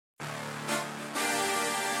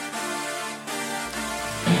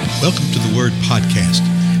Welcome to the Word Podcast.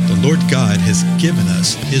 The Lord God has given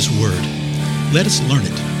us His Word. Let us learn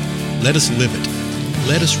it. Let us live it.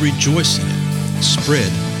 Let us rejoice in it.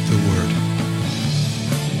 Spread the Word.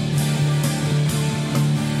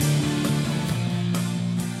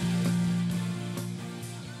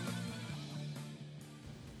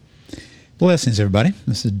 Blessings, everybody.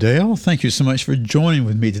 This is Dale. Thank you so much for joining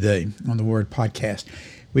with me today on the Word Podcast.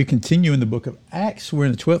 We continue in the book of Acts. We're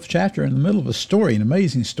in the 12th chapter in the middle of a story, an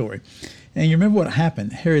amazing story. And you remember what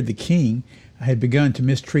happened? Herod the king had begun to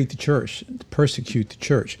mistreat the church, to persecute the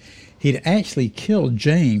church. He'd actually killed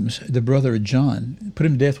James, the brother of John, put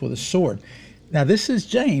him to death with a sword. Now, this is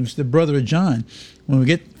James, the brother of John. When we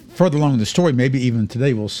get further along in the story, maybe even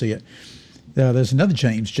today we'll see it. There's another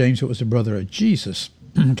James who was the brother of Jesus.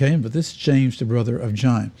 Okay, but this is James, the brother of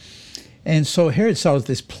John. And so Herod saw that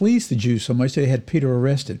this pleased the Jews so much that he had Peter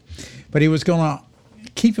arrested. But he was going to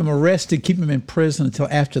keep him arrested, keep him in prison until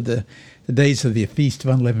after the days of the Feast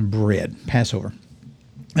of Unleavened Bread, Passover.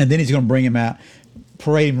 And then he's going to bring him out,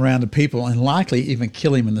 parade him around the people, and likely even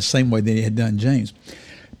kill him in the same way that he had done James.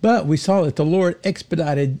 But we saw that the Lord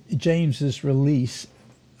expedited Peter's release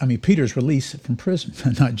from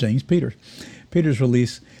prison. Not James, Peter's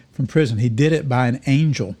release from prison. He did it by an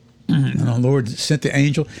angel. And the Lord sent the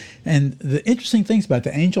angel. And the interesting things about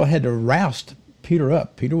the angel had to roust Peter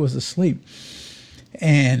up. Peter was asleep.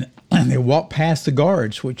 And they walked past the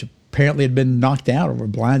guards, which apparently had been knocked out or were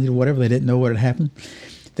blinded or whatever. They didn't know what had happened.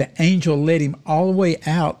 The angel led him all the way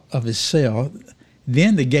out of his cell.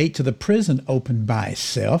 Then the gate to the prison opened by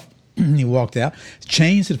itself. He walked out.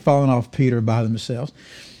 Chains had fallen off Peter by themselves.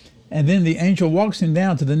 And then the angel walks him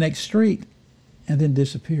down to the next street and then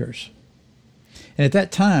disappears. And at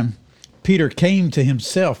that time, Peter came to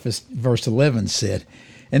himself, as verse 11 said.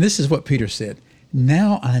 And this is what Peter said.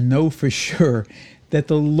 Now I know for sure that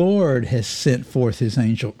the Lord has sent forth his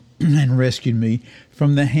angel and rescued me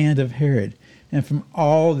from the hand of Herod and from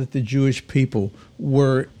all that the Jewish people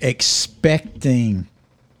were expecting.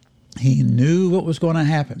 He knew what was going to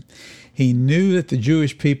happen. He knew that the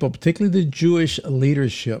Jewish people, particularly the Jewish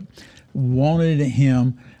leadership, wanted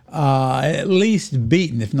him at least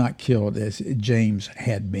beaten, if not killed, as James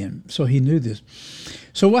had been. So he knew this.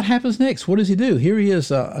 So what happens next? What does he do? Here he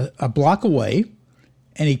is a block away,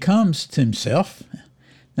 and he comes to himself,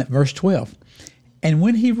 at verse 12. And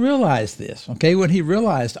when he realized this, when he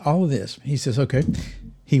realized all of this, he says,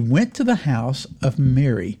 he went to the house of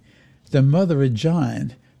Mary, the mother of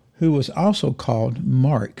John, who was also called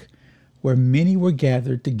Mark, where many were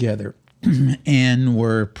gathered together and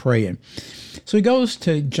were praying. So he goes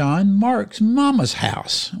to John Mark's mama's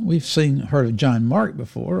house. We've heard of John Mark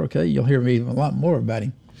before. You'll hear me a lot more about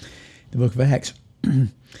him in the book of Acts.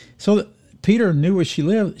 So Peter knew where she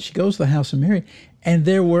lived. She goes to the house of Mary, and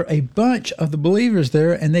there were a bunch of the believers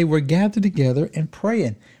there, and they were gathered together and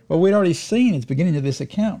praying. Well, we'd already seen at the beginning of this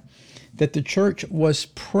account that the church was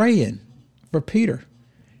praying for Peter.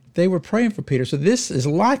 They were praying for Peter. So this is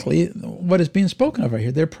likely what is being spoken of right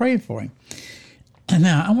here. They're praying for him. And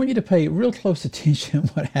now I want you to pay real close attention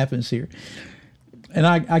to what happens here. And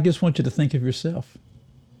I just want you to think of yourself.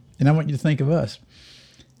 And I want you to think of us.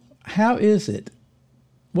 How is it?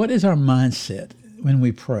 What is our mindset when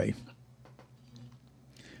we pray?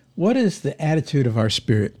 What is the attitude of our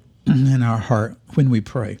spirit and our heart when we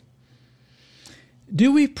pray?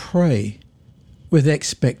 Do we pray with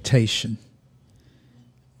expectation?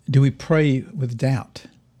 Do we pray with doubt?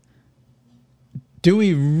 Do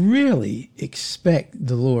we really expect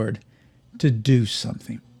the Lord to do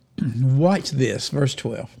something? Watch this, verse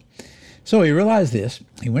 12. So he realized this.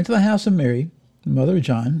 He went to the house of Mary, the mother of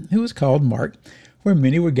John, who was called Mark, where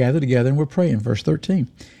many were gathered together and were praying. Verse 13.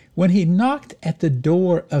 When he knocked at the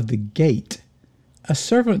door of the gate, a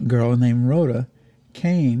servant girl named Rhoda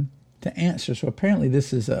came to answer. So apparently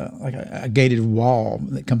this is like a gated wall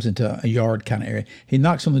that comes into a yard kind of area. He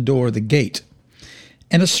knocks on the door of the gate.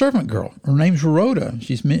 And a servant girl, her name's Rhoda,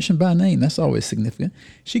 she's mentioned by name, that's always significant,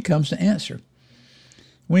 she comes to answer.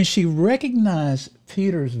 When she recognized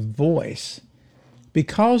Peter's voice,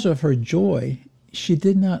 because of her joy, she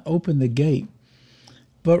did not open the gate,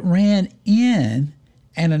 but ran in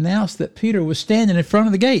and announced that Peter was standing in front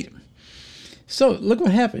of the gate. So look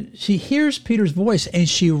what happened. She hears Peter's voice and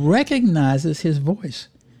she recognizes his voice,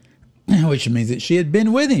 which means that she had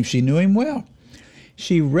been with him. She knew him well.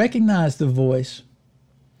 She recognized the voice,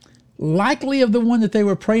 likely of the one that they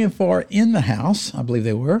were praying for in the house. I believe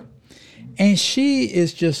they were. And she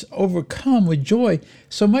is just overcome with joy,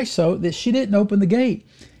 so much so that she didn't open the gate,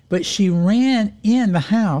 but she ran in the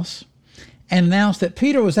house and announced that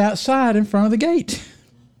Peter was outside in front of the gate.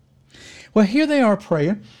 Well, here they are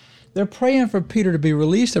praying. They're praying for Peter to be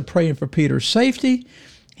released. They're praying for Peter's safety.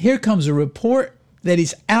 Here comes a report that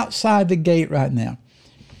he's outside the gate right now.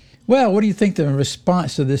 Well, what do you think the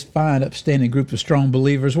response to this fine, upstanding group of strong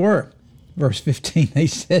believers were? Verse 15, they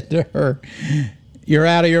said to her, "You're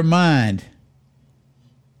out of your mind."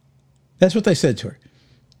 That's what they said to her.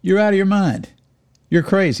 "You're out of your mind. You're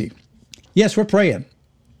crazy." Yes, we're praying.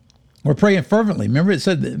 We're praying fervently. Remember, it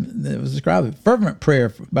said that it was described, fervent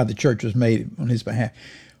prayer by the church was made on his behalf.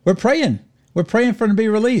 We're praying. We're praying for him to be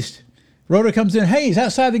released. Rhoda comes in, "Hey, he's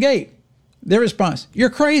outside the gate." Their response, "You're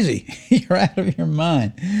crazy. You're out of your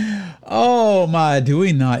mind." Oh my, do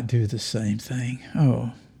we not do the same thing?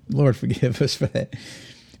 Oh, Lord, forgive us for that.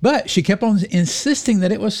 But she kept on insisting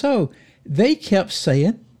that it was so. They kept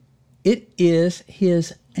saying, "It is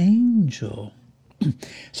his angel."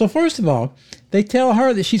 So first of all, they tell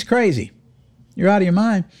her that she's crazy. You're out of your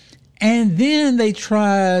mind. And then they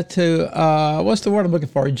try to, what's the word I'm looking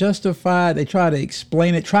for? Justify. They try to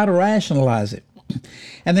explain it, try to rationalize it.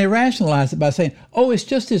 And they rationalize it by saying, "Oh, it's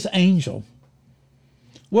just his angel."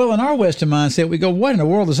 Well, in our Western mindset, we go, what in the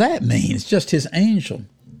world does that mean? It's just his angel.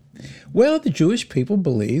 Well, the Jewish people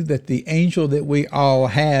believe that the angel that we all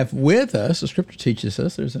have with us, the scripture teaches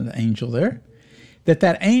us there's an angel there,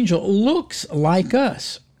 that angel looks like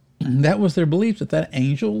us. That was their belief, that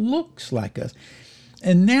angel looks like us.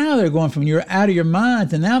 And now they're going from "you're out of your mind"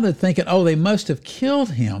 to now they're thinking, oh, they must have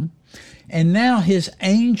killed him, and now his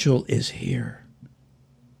angel is here.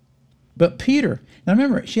 But Peter, now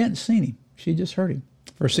remember, she hadn't seen him. She had just heard him.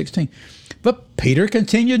 Verse 16. But Peter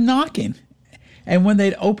continued knocking. And when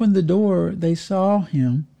they'd opened the door, they saw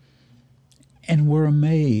him and were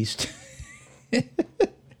amazed. I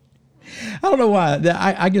don't know why.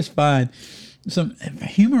 I just find some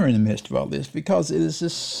humor in the midst of all this, because it is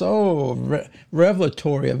just so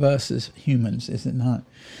revelatory of us as humans, is it not?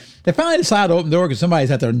 They finally decide to open the door because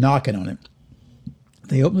somebody's out there knocking on it.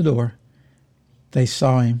 They open the door. They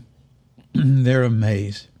saw him. They're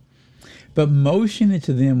amazed. But motioning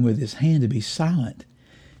to them with his hand to be silent,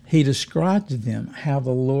 he described to them how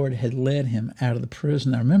the Lord had led him out of the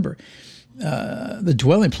prison. Now remember, the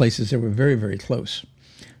dwelling places there were very, very close.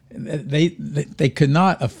 They could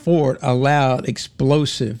not afford a loud,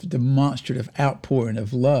 explosive, demonstrative outpouring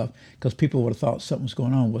of love, because people would have thought something was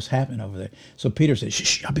going on, what's happening over there. So Peter said,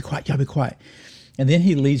 "Shh, y'all be quiet, y'all be quiet." And then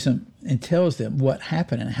he leads them and tells them what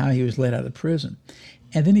happened and how he was let out of prison.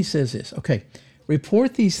 And then he says this, okay,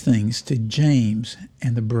 "Report these things to James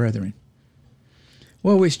and the brethren."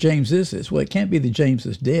 Well, which James is this? Well, it can't be the James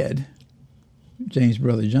that's dead, James'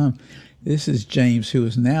 brother John. This is James, who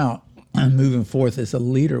is now moving forth as a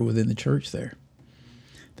leader within the church there.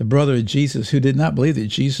 The brother of Jesus, who did not believe that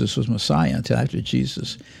Jesus was Messiah until after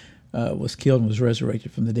Jesus was killed and was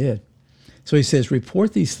resurrected from the dead. So he says,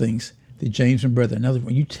 "Report these things to James and brethren." In other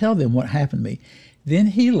words, you tell them what happened to me. Then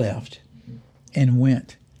he left and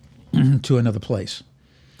went to another place.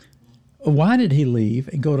 Why did he leave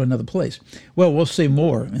and go to another place? Well, we'll see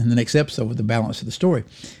more in the next episode with the balance of the story.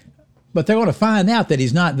 But they're going to find out that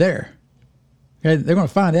he's not there. Okay? They're going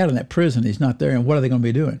to find out in that prison he's not there, and what are they going to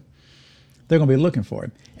be doing? They're going to be looking for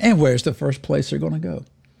him. And where's the first place they're going to go?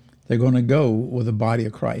 They're going to go where the body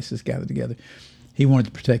of Christ is gathered together. He wanted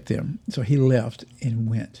to protect them, so he left and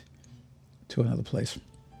went to another place.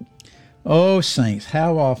 Oh, saints,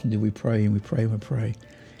 how often do we pray and we pray and we pray,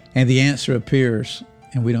 and the answer appears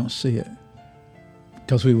and we don't see it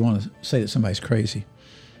because we want to say that somebody's crazy,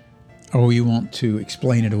 or we want to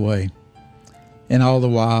explain it away. And all the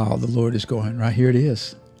while, the Lord is going, right here it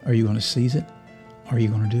is. Are you going to seize it, or are you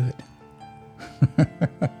going to do it?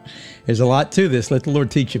 There's a lot to this. Let the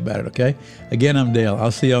Lord teach you about it, okay? Again, I'm Dale.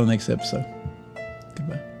 I'll see you on the next episode.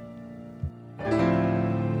 Goodbye.